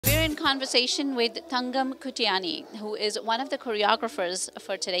conversation with Tangam Kutiani, who is one of the choreographers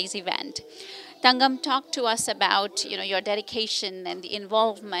for today's event. Tangam, talk to us about your dedication and the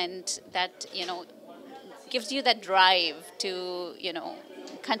involvement that gives you that drive to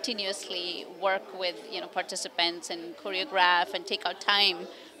continuously work with participants and choreograph and take out time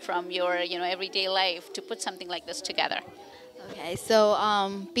from your everyday life to put something like this together. Okay, so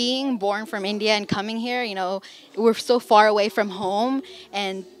being born from India and coming here, we're so far away from home,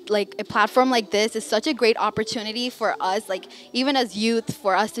 and like a platform like this is such a great opportunity for us, like even as youth,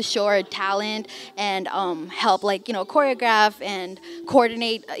 for us to show our talent and help, like choreograph and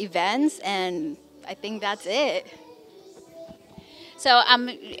coordinate events, and I think that's it. So,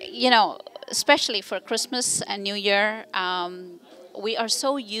 especially for Christmas and New Year, we are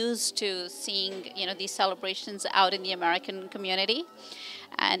so used to seeing, these celebrations out in the American community,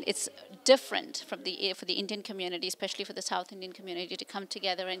 and it's different from for the Indian community, especially for the South Indian community, to come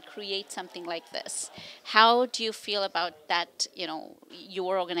together and create something like this. How do you feel about that?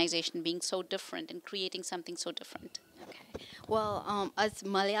 Your organization being so different and creating something so different. Okay. Well, us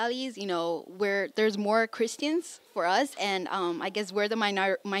Malayalis, there's more Christians for us, and I guess we're the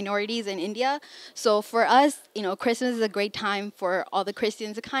minorities in India. So for us, Christmas is a great time for all the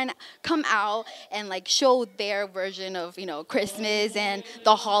Christians to kind of come out and like show their version of Christmas and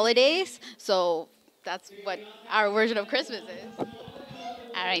the holidays. So that's what our version of Christmas is.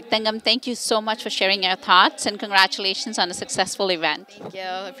 All right, Tangam, thank you so much for sharing your thoughts, and congratulations on a successful event. Thank you,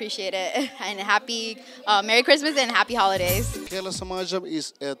 appreciate it, and happy Merry Christmas and happy holidays. Kerala Samajam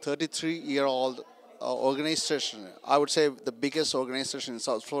is a 33-year-old organization. I would say the biggest organization in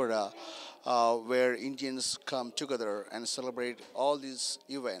South Florida, where Indians come together and celebrate all these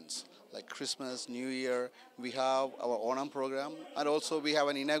events like Christmas, New Year. We have our Onam program, and also we have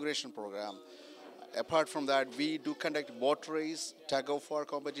an inauguration program. Apart from that, we do conduct boat race, tug of war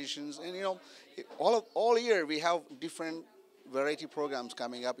competitions, and all year we have different variety programs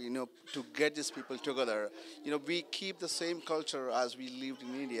coming up. To get these people together. We keep the same culture as we lived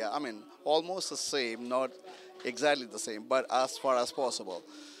in India. I mean, almost the same, not exactly the same, but as far as possible.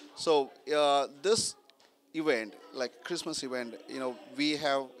 So this event, like Christmas event, we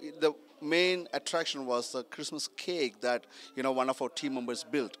have the main attraction was the Christmas cake that one of our team members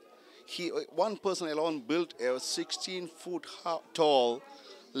built. One person alone built a 16-foot tall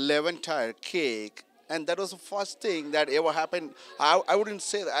 11-tire cake, and that was the first thing that ever happened. I wouldn't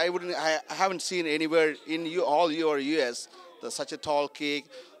say that I haven't seen anywhere in all your US such a tall cake,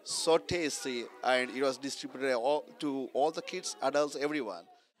 so tasty, and it was distributed to all the kids, adults, everyone.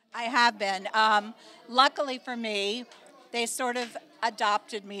 I have been. Luckily for me, they sort of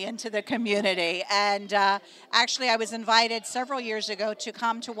adopted me into the community. And actually, I was invited several years ago to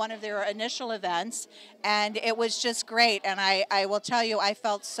come to one of their initial events, and it was just great. And I will tell you, I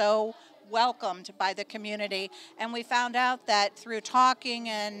felt so welcomed by the community, and we found out that through talking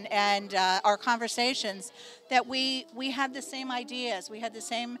and our conversations that we had the same ideas, we had the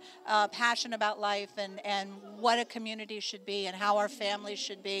same passion about life and what a community should be and how our families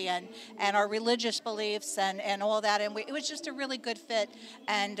should be and our religious beliefs and all that, and it was just a really good fit.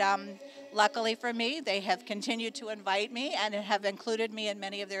 And luckily for me, they have continued to invite me and have included me in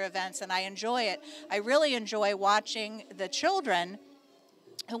many of their events, and I enjoy it. I really enjoy watching the children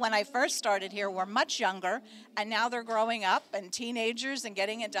who, when I first started here, were much younger, and now they're growing up and teenagers and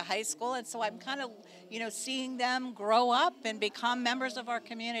getting into high school, and so I'm kind of, seeing them grow up and become members of our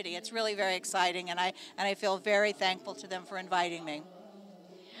community. It's really very exciting, and I feel very thankful to them for inviting me.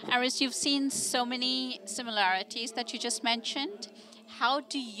 Aris, you've seen so many similarities that you just mentioned. How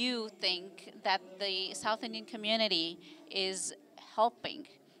do you think that the South Indian community is helping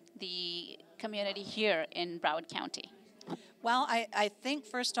the community here in Broward County? Well, I think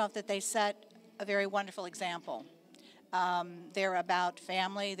first off that they set a very wonderful example. They're about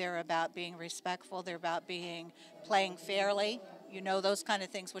family, they're about being respectful, they're about playing fairly, those kind of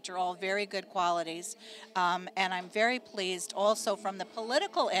things, which are all very good qualities. And I'm very pleased also from the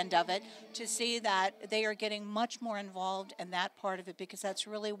political end of it to see that they are getting much more involved in that part of it, because that's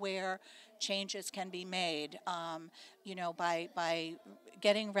really where changes can be made, by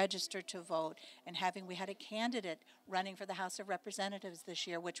getting registered to vote and we had a candidate running for the House of Representatives this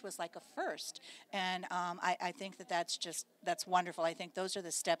year, which was like a first. And I think that's wonderful. I think those are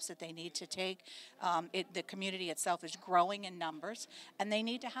the steps that they need to take. The community itself is growing in numbers, and they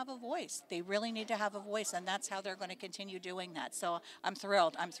need to have a voice. They really need to have a voice, and that's how they're going to continue doing that. So I'm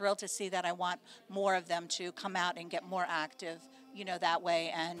thrilled. I'm thrilled to see that. I want more of them to come out and get more active, that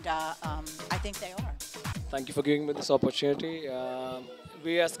way, and I think they are. Thank you for giving me this opportunity.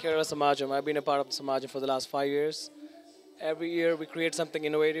 We as Kerala Samajam, I've been a part of Samajam for the last 5 years, every year we create something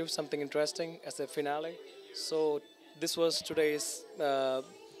innovative, something interesting as a finale. So this was today's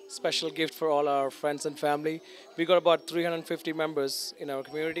special gift for all our friends and family. We got about 350 members in our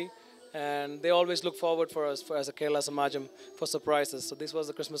community, and they always look forward for us as a Kerala Samajam for surprises. So this was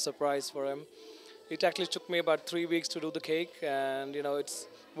a Christmas surprise for him. It actually took me about 3 weeks to do the cake, and it's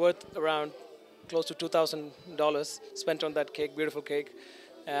worth around close to $2,000 spent on that cake, beautiful cake,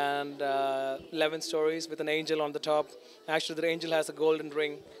 and 11 stories with an angel on the top. Actually, the angel has a golden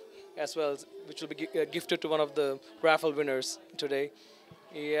ring as well, which will be gifted to one of the raffle winners today.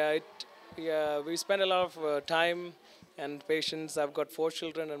 Yeah, we spent a lot of time and patience. I've got 4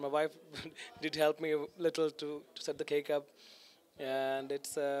 children, and my wife did help me a little to set the cake up. And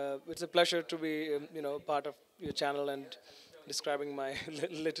it's a pleasure to be part of your channel and describing my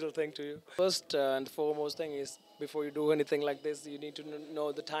little thing to you. First and foremost thing is, before you do anything like this, you need to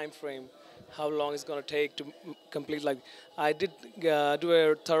know the time frame, how long it's going to take to complete. Like, I did do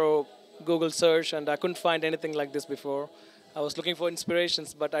a thorough Google search, and I couldn't find anything like this before. I was looking for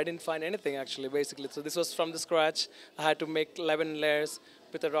inspirations, but I didn't find anything actually, basically. So this was from the scratch. I had to make 11 layers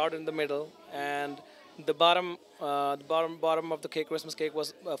with a rod in the middle, and the bottom of the cake, Christmas cake,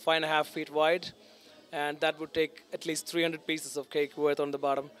 was 5.5 feet wide, and that would take at least 300 pieces of cake worth on the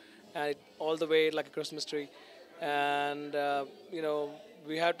bottom, and all the way like a Christmas tree. And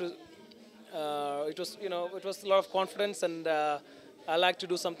we had to. It was a lot of confidence, and I like to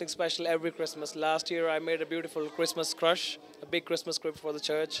do something special every Christmas. Last year I made a beautiful Christmas crush, a big Christmas script for the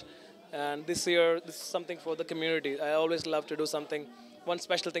church, and this year this is something for the community. I always love to do something, one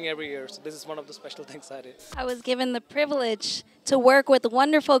special thing every year. So this is one of the special things I did. I was given the privilege to work with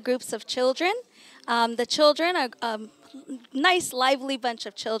wonderful groups of children. The children are a nice, lively bunch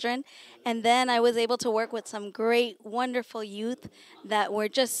of children. And then I was able to work with some great, wonderful youth that were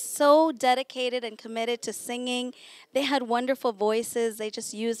just so dedicated and committed to singing. They had wonderful voices. They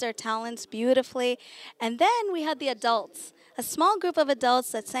just used their talents beautifully. And then we had the adults, a small group of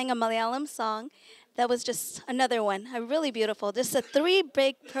adults that sang a Malayalam song. That was just another one, really beautiful. Just the 3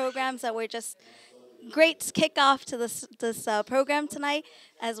 big programs that were just great kickoff to this program tonight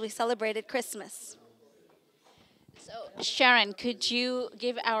as we celebrated Christmas. So, Sharon, could you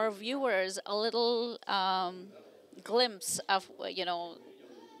give our viewers a little glimpse of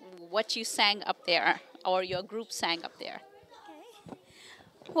what you sang up there, or your group sang up there?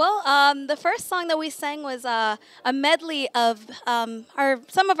 Well, the first song that we sang was a medley of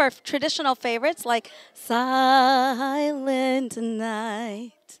some of our traditional favorites, like Silent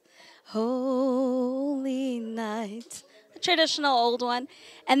Night, Holy Night, a traditional old one,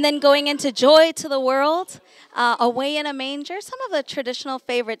 and then going into Joy to the World, Away in a Manger, some of the traditional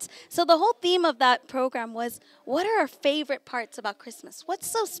favorites. So the whole theme of that program was, what are our favorite parts about Christmas? What's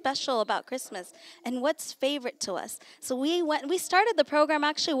so special about Christmas? And what's favorite to us? So we started the program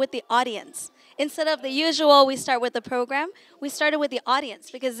actually with the audience. Instead of the usual, we start with the program, we started with the audience,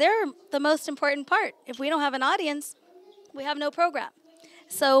 because they're the most important part. If we don't have an audience, we have no program.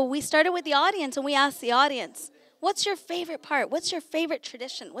 So we started with the audience, and we asked the audience, what's your favorite part? What's your favorite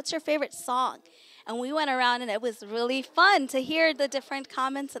tradition? What's your favorite song? And we went around, and it was really fun to hear the different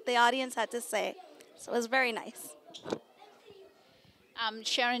comments that the audience had to say. So it was very nice.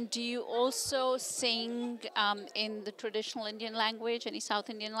 Sharon, do you also sing in the traditional Indian language, any South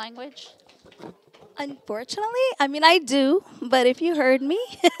Indian language? Unfortunately, I mean, I do, but if you heard me,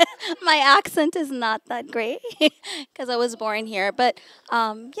 my accent is not that great because I was born here. But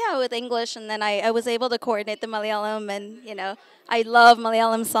yeah, with English, and then I was able to coordinate the Malayalam, and I love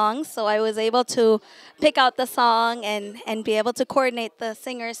Malayalam songs, so I was able to pick out the song and be able to coordinate the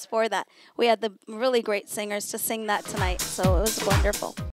singers for that. We had the really great singers to sing that tonight, so it was wonderful.